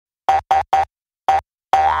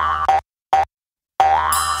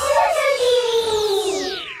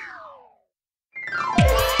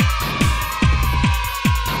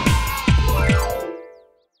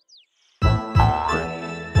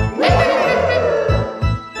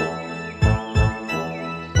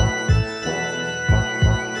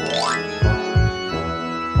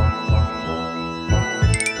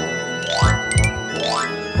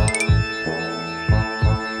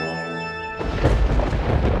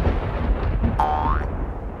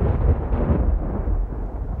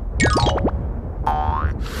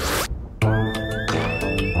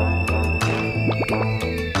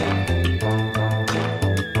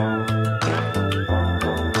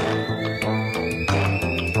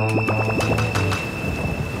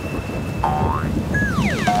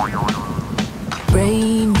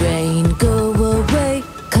Rain, rain, go away,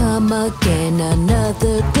 come again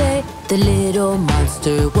another day. The little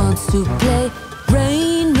monster wants to play.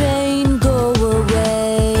 Rain, rain, go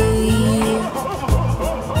away.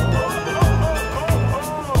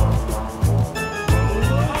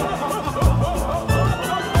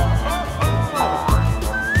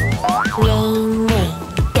 Rain, rain,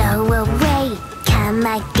 go away, come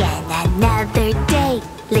again another day.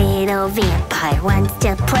 Little vampire wants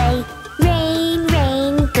to play. Rain,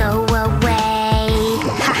 rain, go away.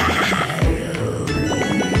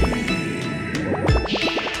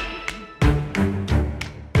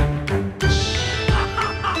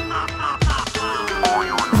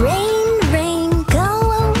 Rain, rain, go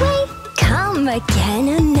away, come again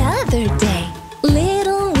another day.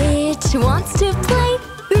 Little witch wants to play.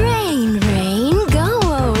 Rain, rain, go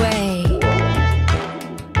away.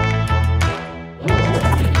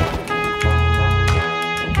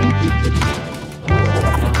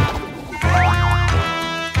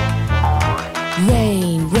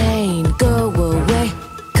 Rain, rain, go away,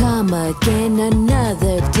 come again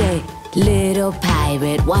another day. Little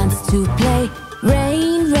pirate wants to play.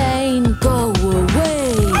 Rain, rain, go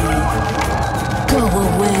away. Go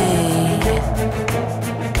away.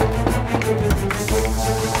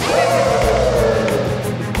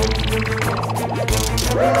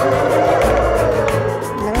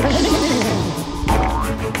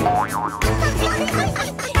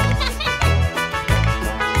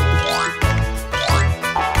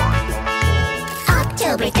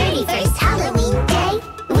 October 31st, Halloween Day.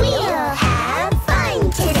 We'll have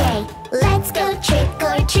fun today. Let's go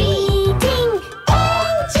trick-or-treating.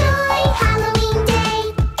 Enjoy Halloween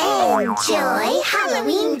Day. Enjoy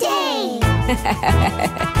Halloween Day.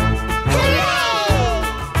 Hooray!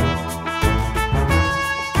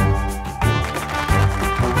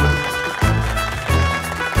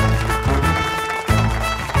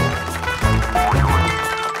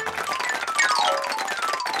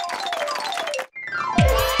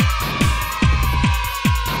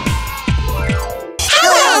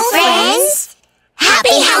 Hello, friends!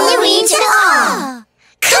 Happy Halloween to all!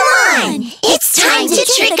 Come on! It's time to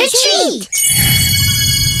trick-or-treat!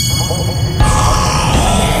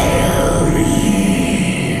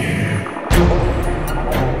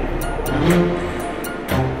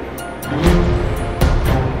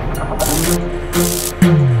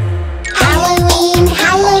 Halloween,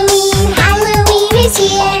 Halloween, Halloween is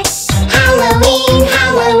here. Halloween,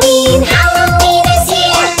 Halloween, Halloween is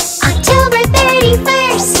here. October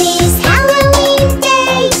 31st is Halloween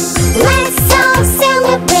Day. Let's all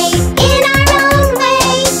celebrate in our own way.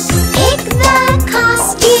 Pick the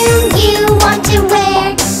costume you want to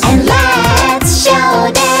wear, and let's show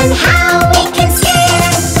them how we can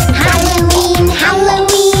scare. Halloween,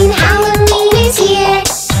 Halloween, Halloween is here.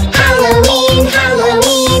 Halloween,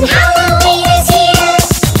 Halloween, Halloween is here.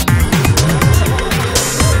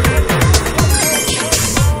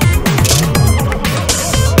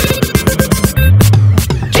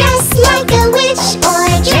 Dress like a witch or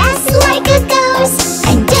dress like a ghost,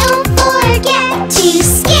 and don't forget to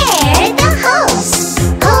scare the host.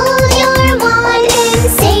 Hold your wand and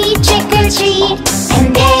say trick or treat, and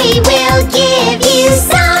they will give you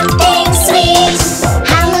something sweet.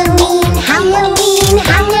 Halloween, Halloween,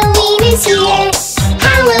 Halloween is here.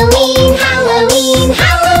 Halloween, Halloween,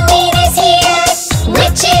 Halloween is here.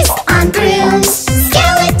 Witches on brooms,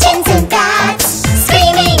 skeletons and bats,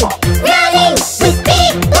 screaming, running with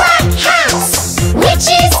big black hats.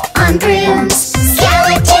 Witches on brooms,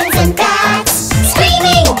 skeletons and bats,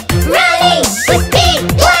 screaming, running with big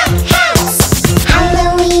black hats.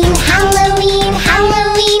 Halloween, Halloween,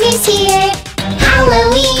 Halloween is here.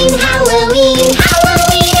 Halloween, Halloween,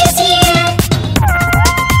 Halloween is here.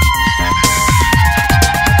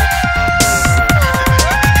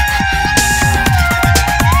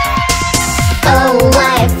 Oh,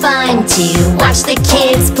 what fun to watch the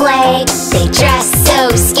kids play. They dress so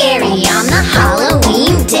scary on the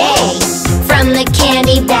Halloween day. From the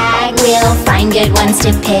candy bag, we'll find good ones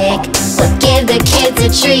to pick. We'll give the kids a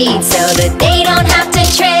treat so that they don't have to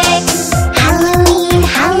trick. Halloween,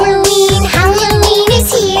 Halloween, Halloween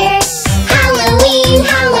is here. Halloween,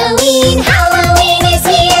 Halloween, Halloween is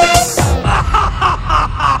here.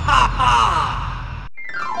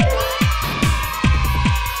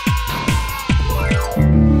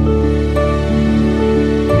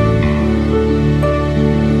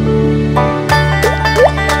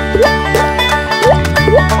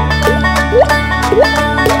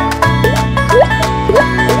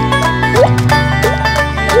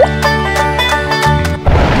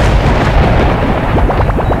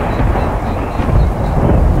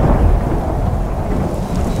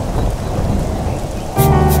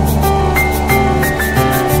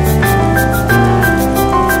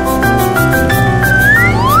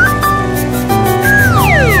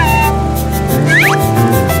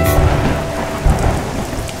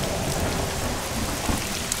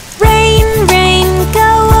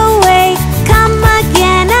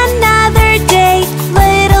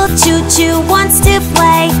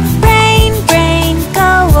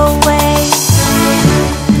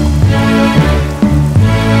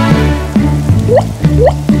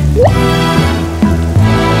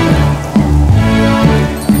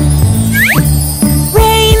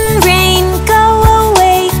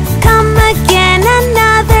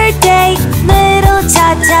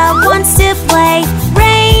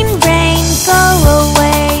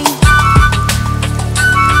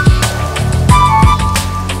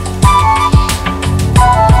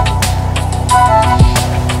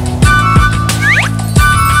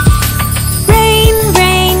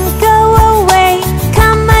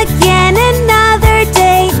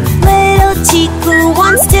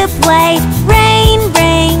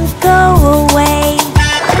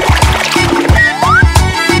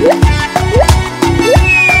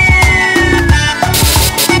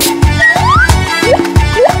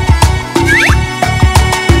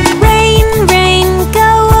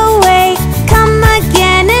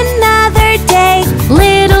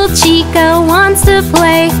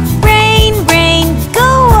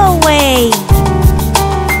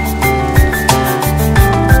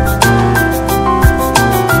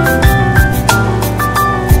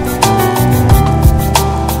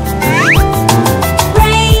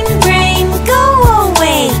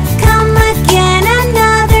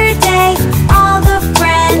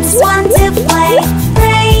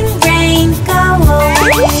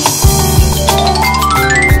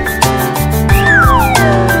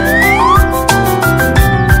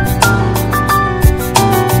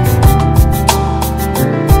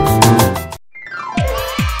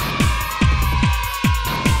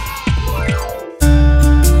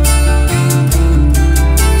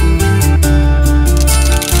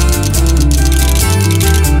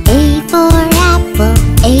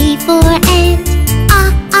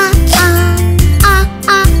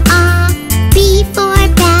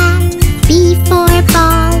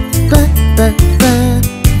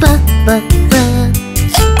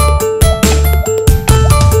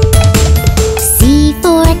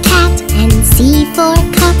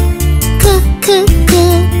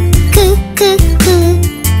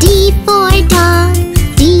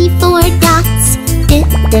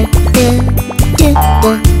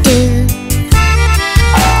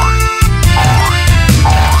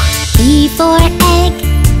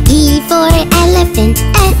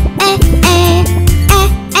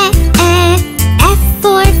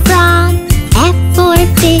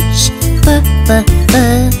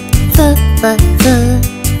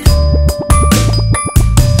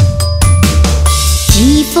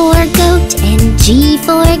 G for goat and G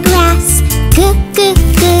for grass. G, g,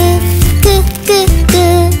 g, g, g, g.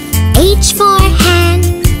 H for hand,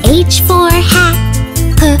 H for hat.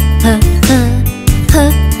 P, p, p, p,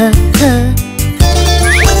 p, p.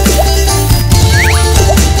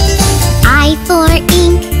 I for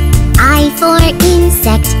ink, I for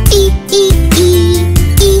insect. E, e, e,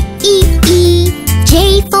 e, e, e. J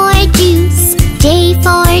for juice, J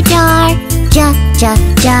for jar. J, j,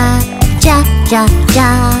 j, j, j, j.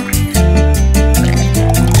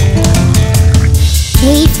 K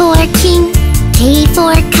for king, K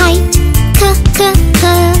for kite. K, k, k,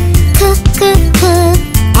 k, k, k.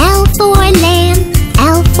 L for lamb,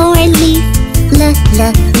 L for leaf. L,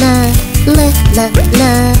 l, l, l, l, l.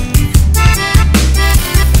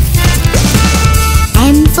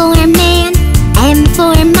 M for man, M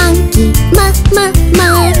for monkey. M, m,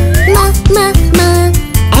 m, m, m, m.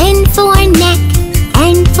 N for neck,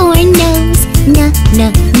 N for nose. N,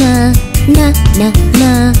 n, n, n, n, n.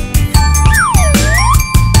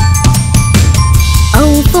 O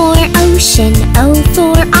for ocean, O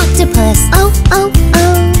for octopus. O, O, O,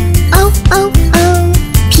 O, O, O.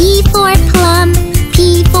 P for plum,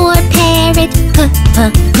 P for parrot. P, p,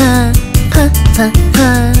 p, p, p, p.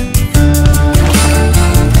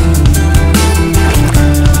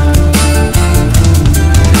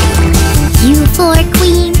 Q for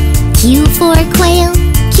queen, Q for quail.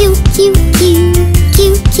 Q, Q, Q, Q,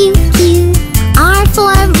 Q, Q. R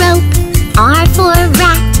for rope, R for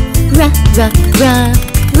rat. R, r, r,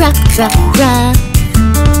 r, r, r.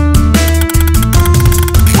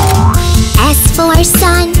 S for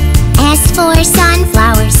sun, S for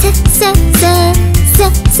sunflower. S, s, s, s,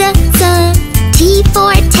 s, s. T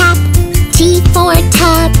for tap, T for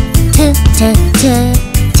tub. T, t, t,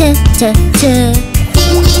 t, t, t.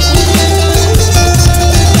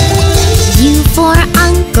 U for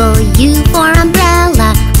uncle, U for umbrella.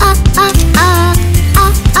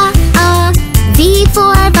 V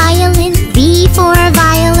for violin, V for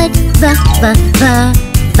violet. V, v, v,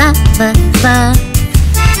 v, v, v.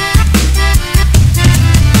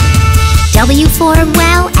 W for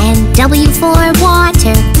well and W for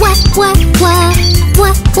water. W, w, w,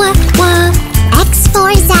 w, w, w. X for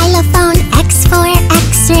xylophone, X for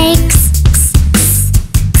x-ray. X,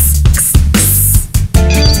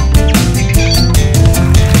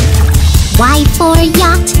 Y for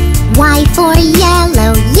yacht, Y for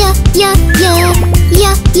yellow. Y, y, y,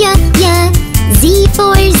 y, y, y. Z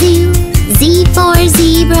for zoo, Z for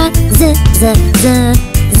zebra. Z, z, z,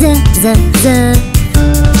 z, z, z.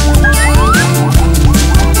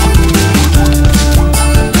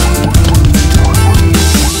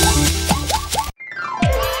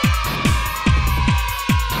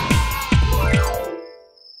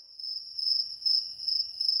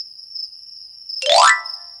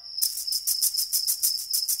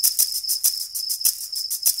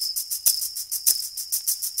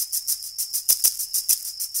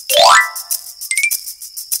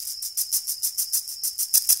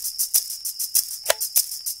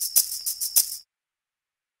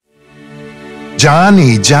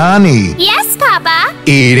 Johnny, Johnny. Yes, Papa.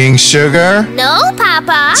 Eating sugar? No,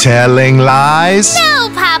 Papa. Telling lies? No,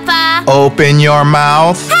 Papa. Open your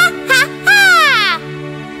mouth. Ha, ha, ha.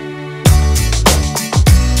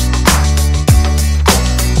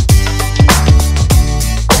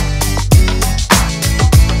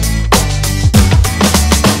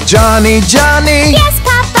 Johnny, Johnny. Yes,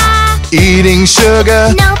 Papa. Eating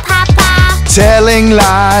sugar? No, Papa. Telling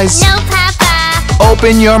lies? No, Papa.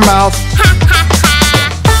 Open your mouth. Ha, ha, ha.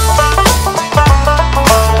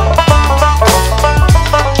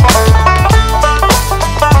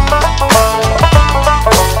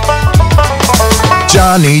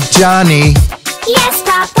 Johnny, Johnny. Yes,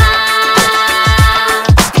 Papa.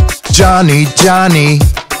 Johnny, Johnny.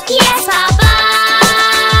 Yes, Papa.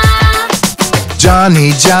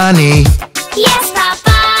 Johnny, Johnny. Yes,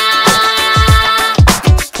 Papa.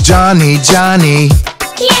 Johnny, Johnny.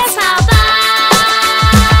 Yes, Papa.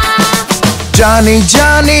 Johnny,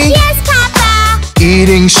 Johnny. Yes, Papa.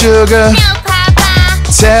 Eating sugar? No, Papa.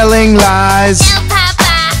 Telling lies? No, Papa.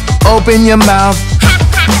 Open your mouth.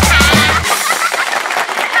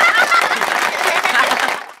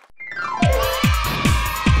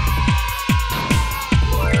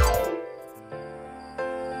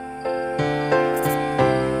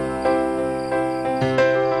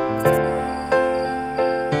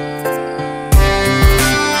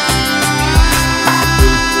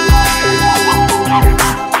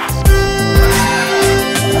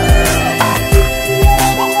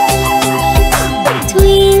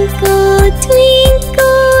 Twinkle, twinkle.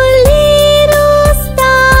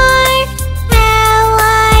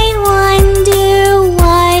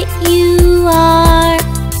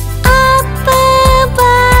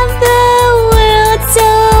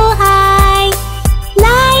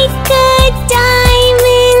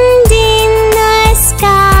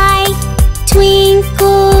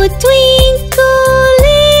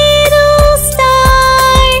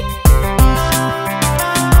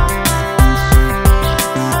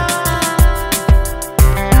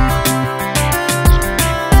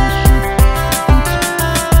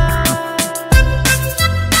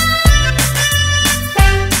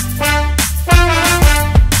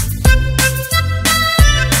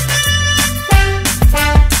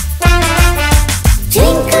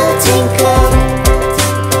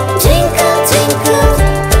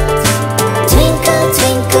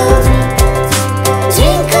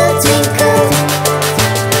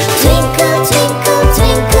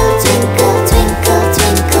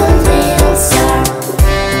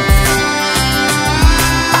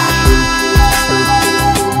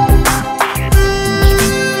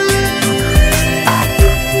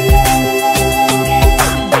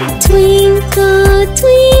 Twinkle,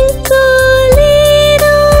 twinkle,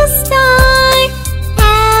 little star,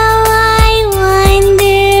 how I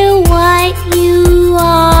wonder what you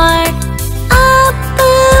are. Up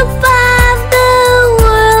above the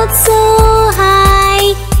world so high,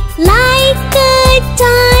 like a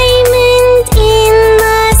diamond in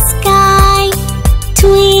the sky.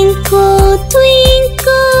 Twinkle,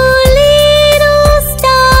 twinkle, little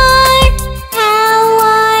star, how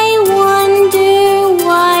I wonder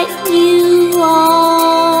what you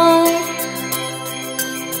are.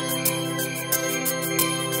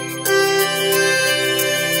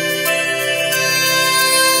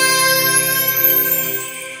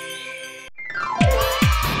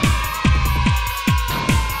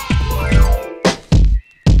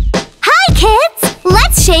 Hi kids!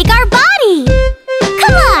 Let's shake our body!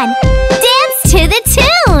 Come on! Dance to the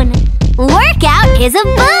tune! Workout is a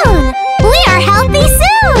boon! We are healthy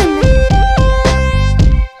soon!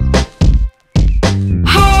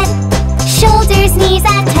 Head, shoulders, knees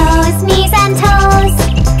and toes, knees and toes.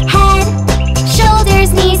 Head,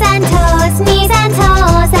 shoulders, knees and toes,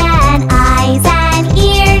 and eyes and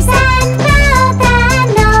ears and mouth and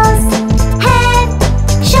nose. Head,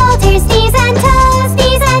 shoulders, knees and toes,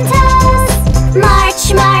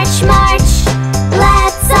 March, march, march.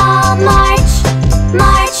 Let's all march.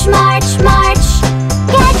 March, march, march.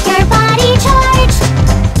 Get your body charged.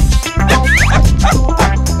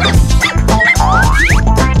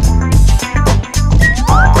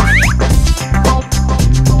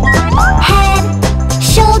 Head,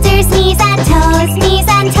 shoulders, knees and toes,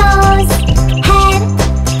 Head,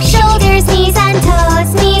 shoulders, knees and toes,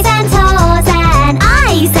 and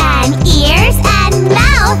eyes and ears and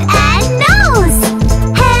mouth and nose.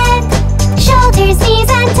 Head, shoulders, knees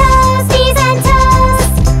and toes,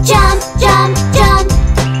 Jump, jump, jump.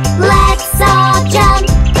 Let's all jump.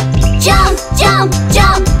 Jump, jump,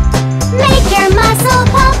 jump. Make your muscle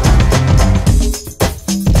pump.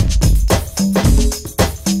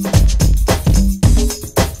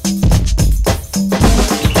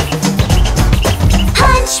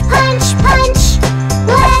 Punch, punch, punch.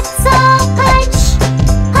 Let's all punch.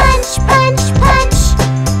 Punch, punch, punch.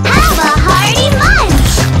 Have a hearty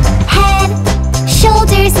munch. Head,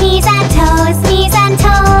 shoulders, knees and toes,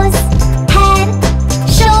 Head,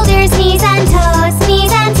 shoulders, knees and toes,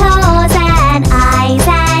 and eyes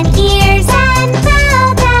and ears and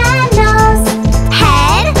mouth and nose.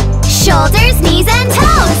 Head, shoulders, knees and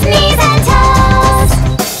toes,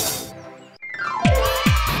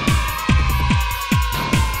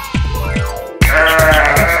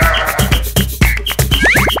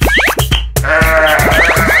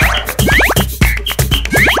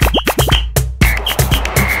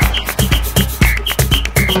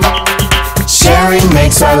 Sharing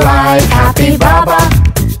makes our life happy, Baba.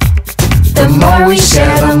 The more we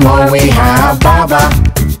share, the more we have, Baba.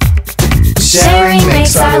 Sharing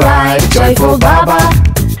makes our life joyful, Baba.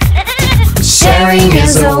 Sharing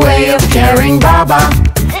is a way of caring, Baba.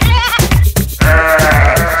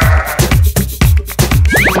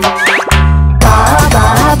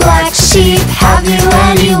 Baba, black sheep, have you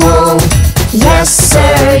any wool? Yes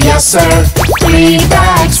sir, 3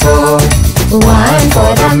 bags full. One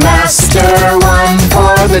for the master, one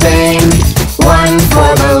for the dame, one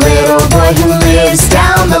for the little boy who lives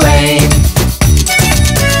down the lane.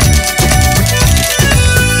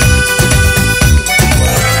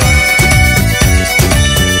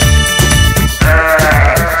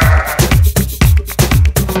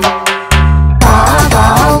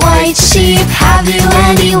 Baba, white sheep, have you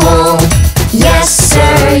any wool? Yes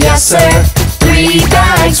sir, 3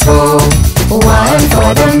 bags full. One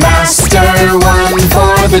for the master, one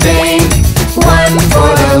for the dame, one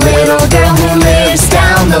for the little girl who lives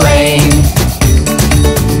down the lane.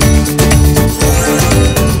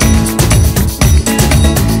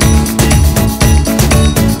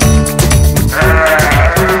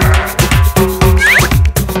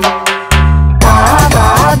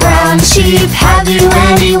 Baba, brown sheep, have you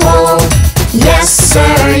any wool? Yes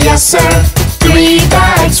sir, 3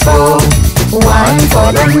 bags full. One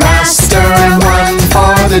for the master, one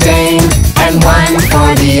for the dame, and one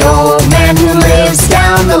for the old man who lives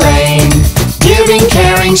down the lane. Giving,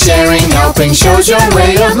 caring, sharing, helping shows your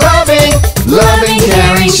way of loving. Loving,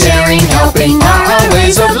 caring, sharing, helping are our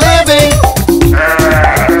ways of living.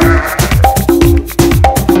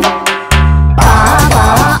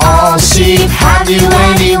 Baba, all sheep, have you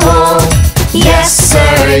any wool? Yes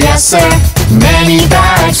sir, many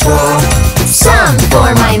bags full. Some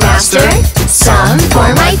for my master, some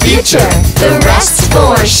for my future, the rest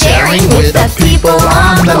for sharing with the people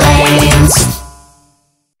on the lanes.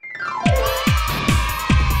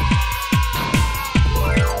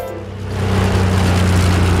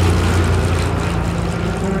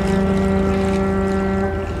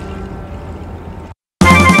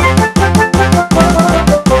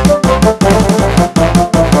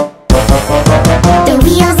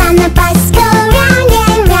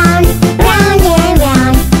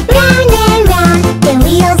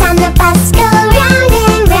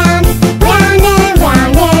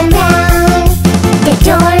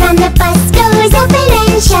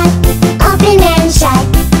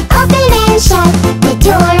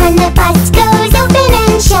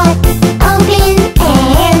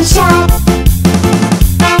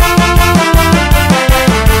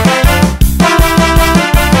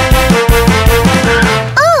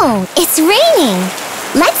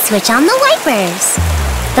 switch on the wipers.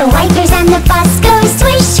 The wipers and the bus go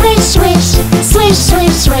swish, swish, swish, swish,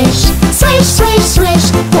 swish, swish, swish, swish,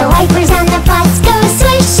 swish. The wipers and the bus go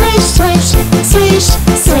swish, swish, swish, swish,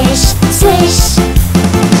 swish, swish.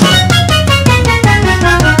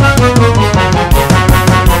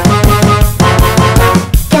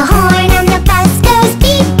 The horn on the bus goes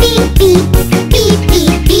beep, beep, beep, beep,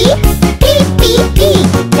 beep, beep, beep, beep, beep.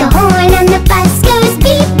 The horn on the bus goes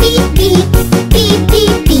beep, beep, beep, beep,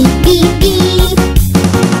 beep, beep, beep, beep.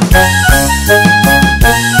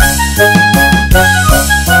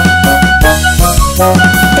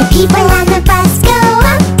 The people on the bus go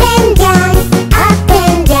up and down, up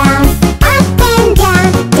and down, up and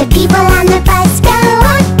down. The people on the bus go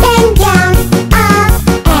up and down, up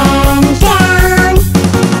and down.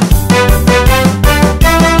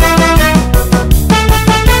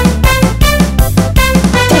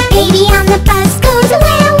 The baby on the bus goes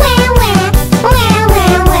where, where, where, where,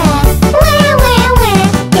 where, where, where, where, where.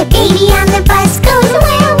 The baby on the bus goes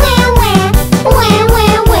where, where, where, where,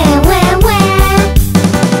 where, where, where, where.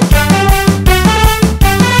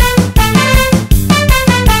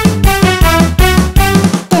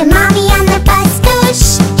 The mommy on the bus goes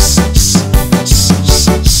shh, shh, shh, shh,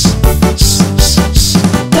 shh, shh, shh, shh, shh.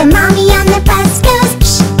 The mommy on the bus goes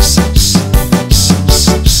shh, shh, shh, shh,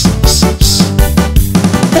 shh, shh, shh, shh.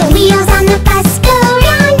 The wheels on the bus go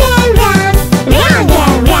round and round, round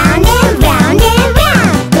and round and round and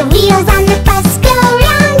round. The wheels on the bus go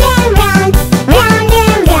round and round, round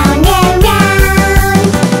and round and round.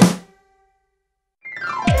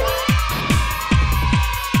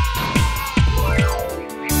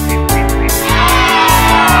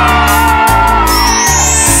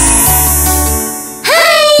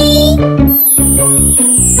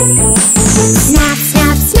 Snap,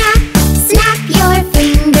 snap, snap, snap your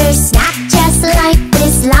fingers, snap just like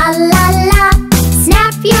this, la la la.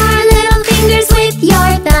 Snap your little fingers with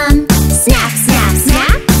your thumb. Snap, snap,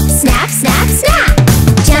 snap, snap, snap, snap.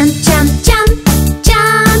 Jump, jump, jump,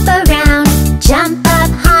 jump around. Jump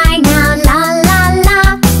up high now, la la la.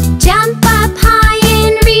 Jump up high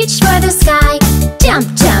and reach for the sky. Jump,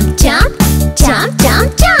 jump, jump, jump, jump,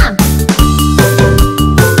 jump.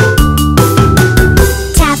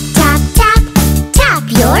 Tap, tap, tap, tap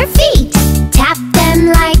your feet. Tap them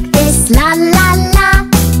like this, la la la.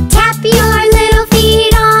 Tap your little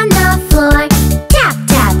feet on the floor. Tap,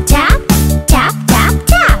 tap, tap, tap, tap,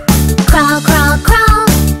 tap. Crawl, crawl, crawl,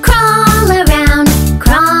 crawl around.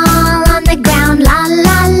 Crawl on the ground, la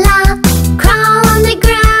la la. Crawl on the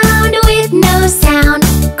ground with no sound.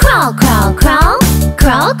 Crawl, crawl, crawl,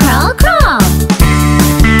 crawl, crawl, crawl.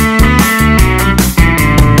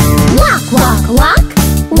 Walk, walk, walk,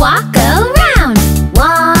 walk around.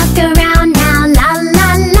 Walk around now, la la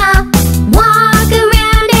la. Walk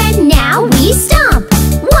around and now we stomp.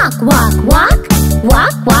 Walk, walk, walk,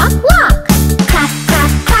 walk, walk, walk. Clap,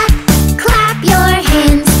 clap, clap, clap your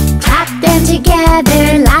hands. Clap them together,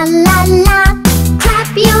 la la la. Clap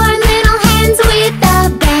your little hands with a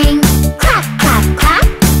bang. Clap, clap, clap,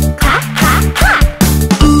 clap, clap, clap.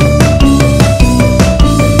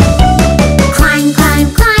 Climb, climb,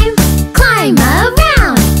 climb, climb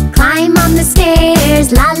around. Climb on the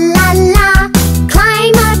stairs, la la la.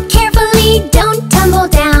 Climb up carefully, don't tumble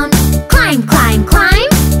down. Climb, climb, climb,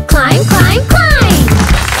 climb, climb, climb.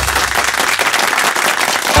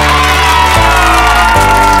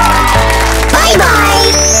 Bye bye.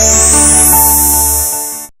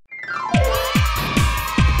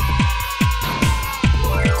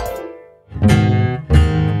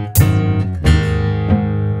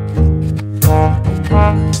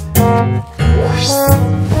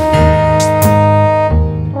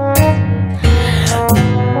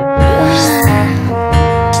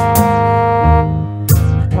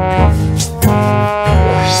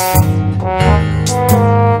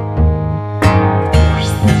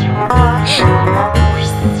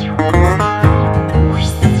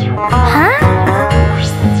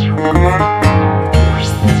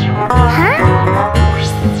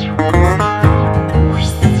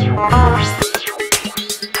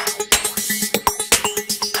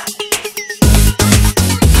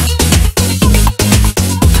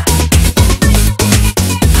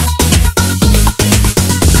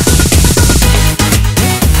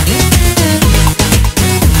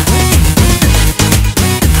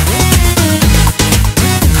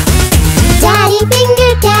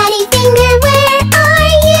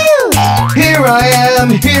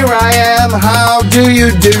 Here I am, how do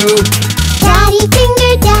you do? Daddy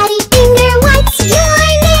finger, what's your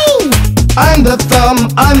name? I'm the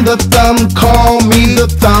thumb, call me the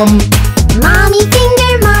thumb. Mommy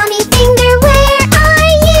finger, where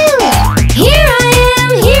are you? Here I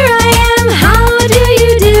am,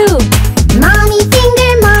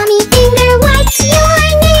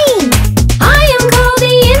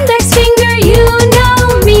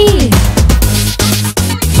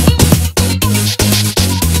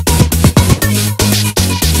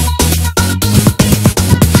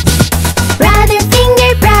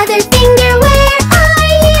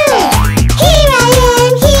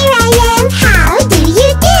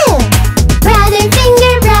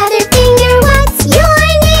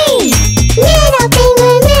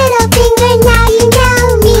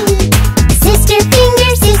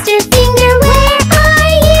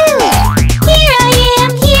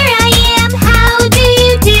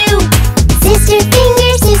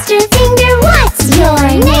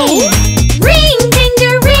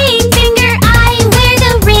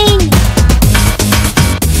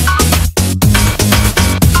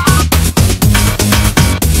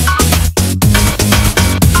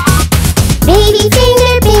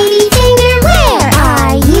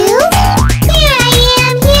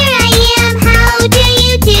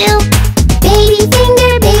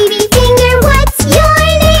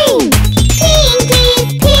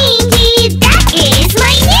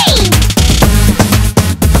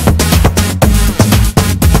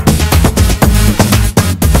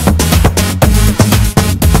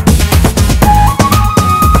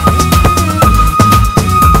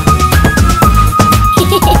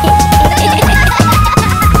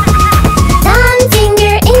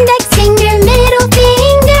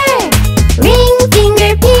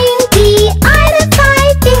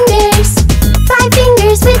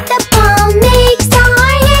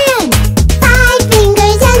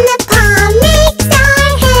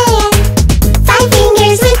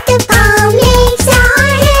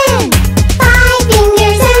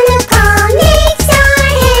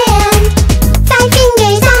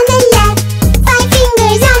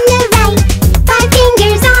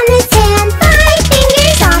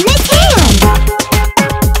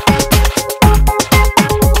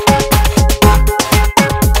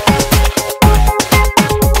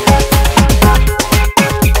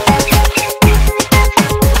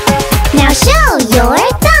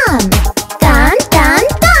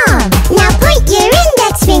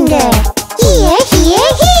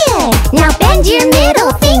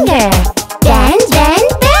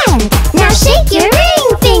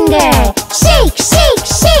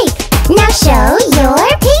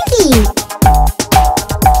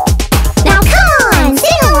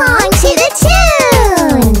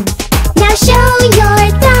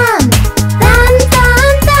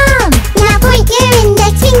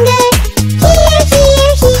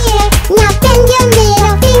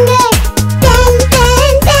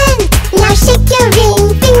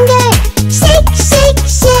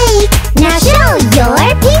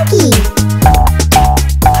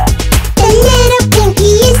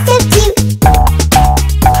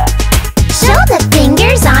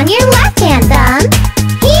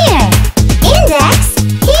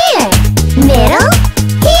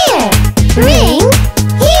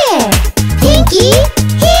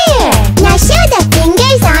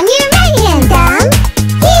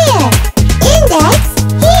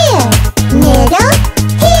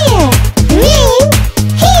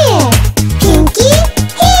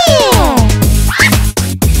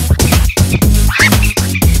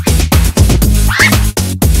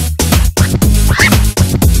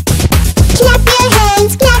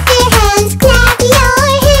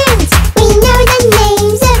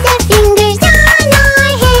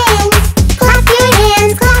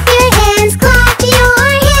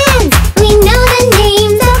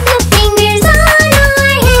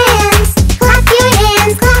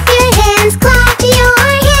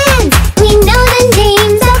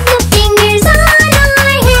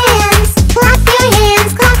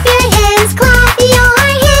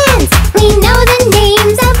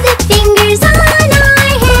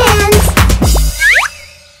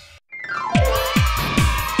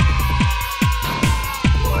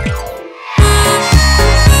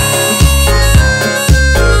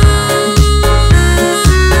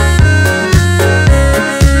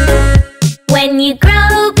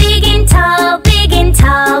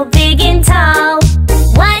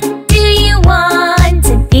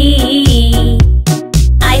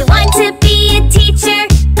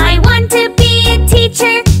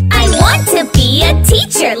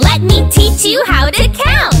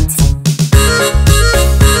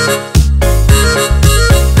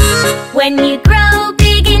 When you grow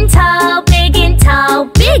big and tall, big and tall,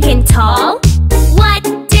 big and tall, what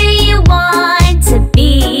do you want to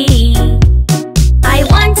be? I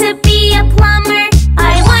want to be a plumber.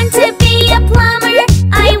 I want to be a plumber.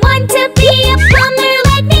 I want to be a plumber.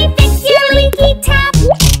 Let me fix your leaky tap.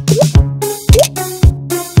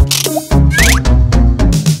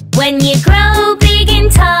 When you grow big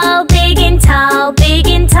and tall, big and tall, big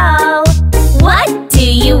and tall, what do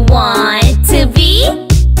you want to be?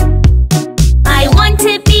 I want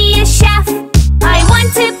to be a chef. I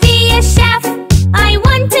want to be a chef. I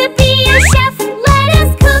want to be a chef. Let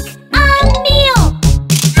us cook a meal.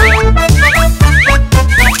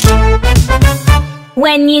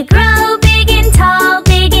 When you grow big and tall,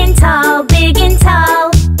 big and tall, big and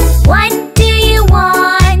tall, what do you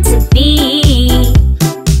want to be?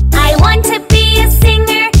 I want to be a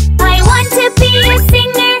singer. I want to be a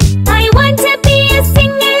singer. I want to be a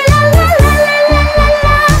singer. La la la la la la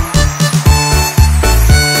la.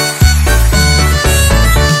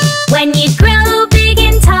 When you grow big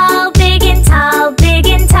and tall, big and tall, big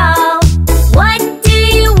and tall, what do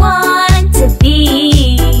you want to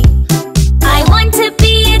be? I want to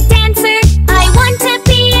be a dancer. I want to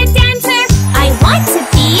be a dancer. I want to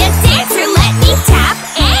be a dancer. Let me tap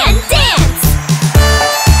and dance.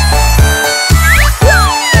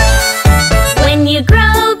 When you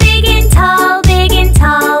grow big and tall, big and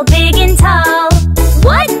tall, big and tall,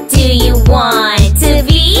 what do you want to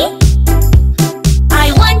be?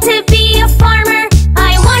 I want to be a farmer.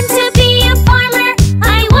 I want to be a farmer.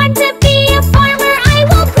 I want to be a farmer. I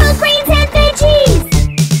will grow grains and veggies.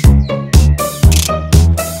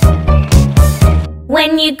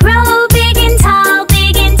 When you grow big and tall,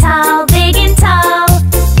 big and tall, big and tall,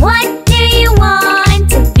 what do you want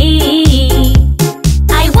to be?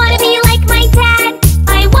 I want to be like my dad.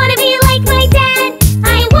 I want to be like my dad.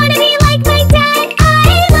 I want to be like my dad. I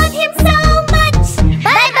love him so much.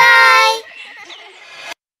 Bye bye.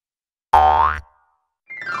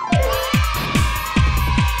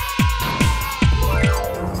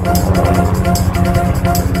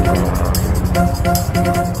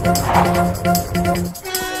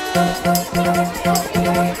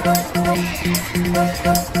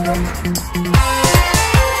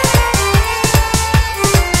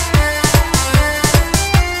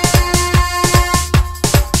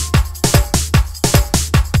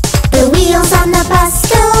 The wheels on the bus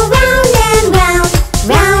go round and round,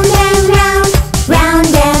 round and round,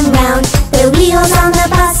 round and round. The wheels on the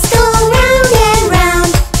bus go round and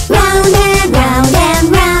round, round and round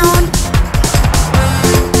and round.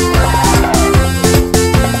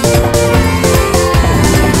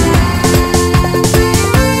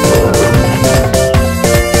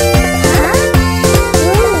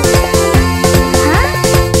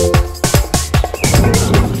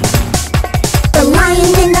 The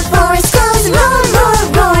lion in the forest goes roar, roar,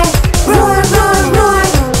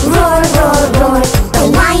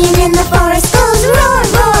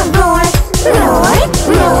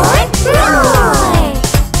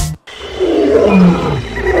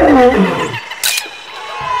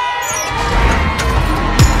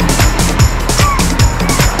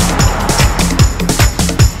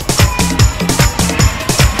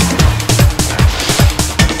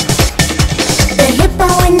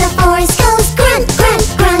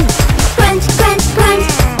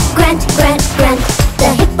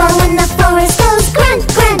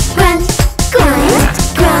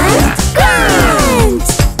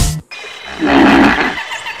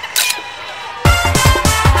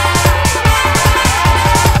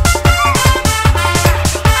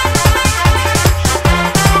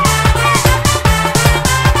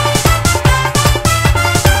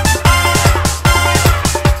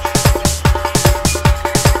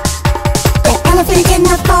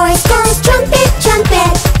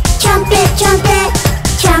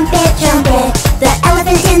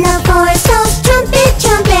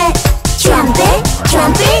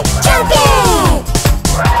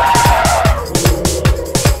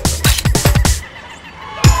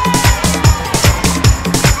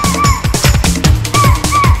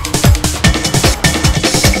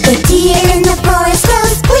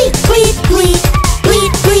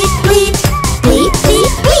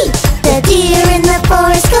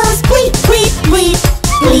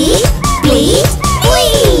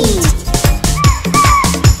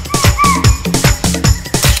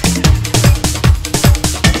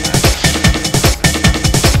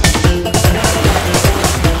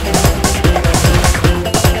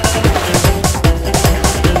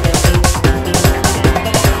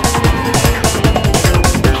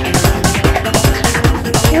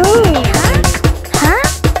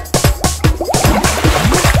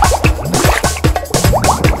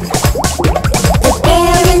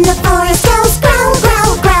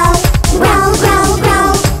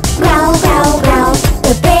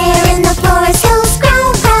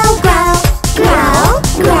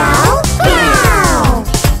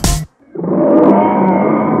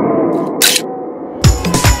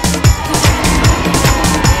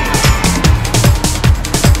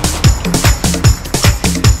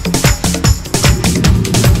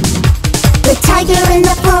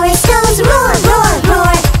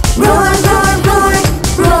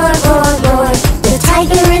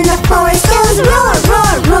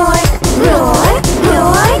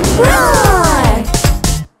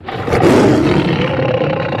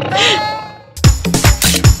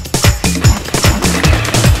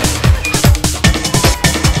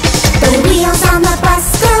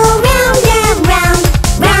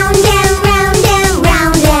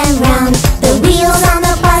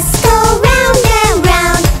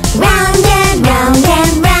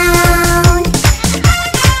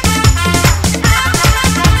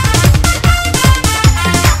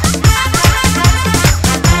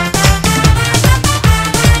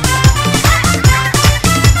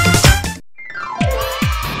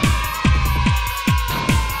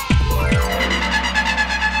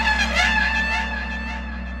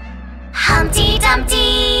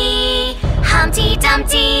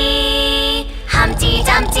 Dumpty, Humpty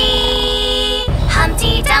Dumpty,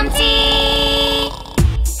 Humpty Dumpty.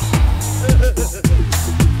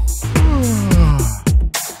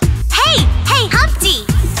 Hey, hey Humpty.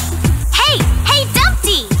 Hey, hey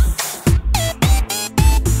Dumpty.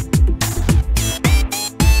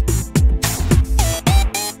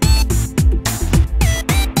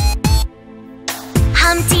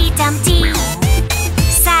 Humpty Dumpty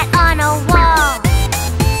sat on a wall.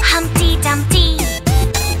 Humpty Dumpty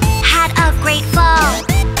had a great fall.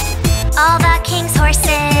 All the king's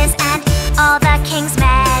horses and all the king's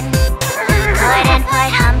men couldn't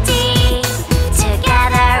put Humpty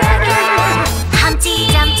together again. Humpty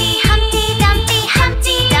Dumpty, Humpty Dumpty,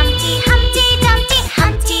 Humpty Dumpty, Humpty Dumpty,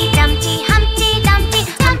 Humpty Dumpty, Humpty Dumpty,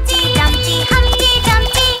 Humpty Dumpty, Humpty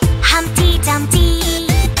Dumpty, Humpty Dumpty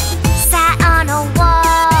sat on a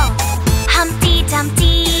wall. Humpty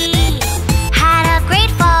Dumpty had a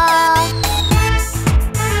great fall.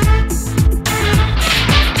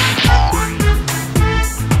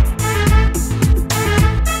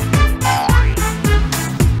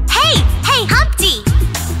 Hey, hey Humpty.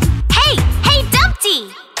 Hey, hey Dumpty.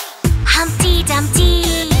 Humpty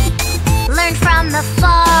Dumpty learned from the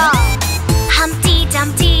fall. Humpty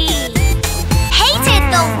Dumpty hated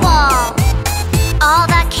the wall. All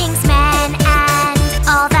the king's men and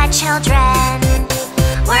all the children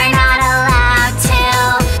were not allowed to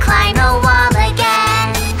climb the wall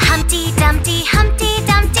again. Humpty Dumpty, Humpty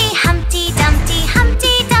Dumpty, Humpty Dumpty,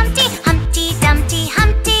 Humpty Dumpty, Humpty Dumpty,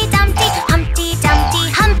 Humpty Dumpty, Humpty Dumpty,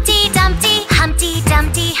 Humpty Dumpty, Humpty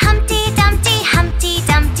Dumpty, Humpty Dumpty, Humpty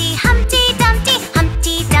Dumpty, Humpty Dumpty,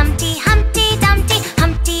 Humpty Dumpty, Humpty Dumpty,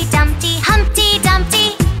 Humpty Dumpty, Humpty Dumpty.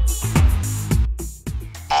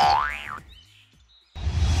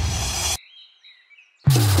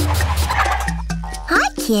 Hi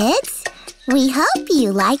kids! We hope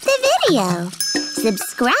you liked the video.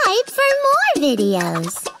 Subscribe for more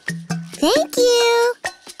videos. Thank you.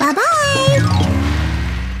 Bye-bye.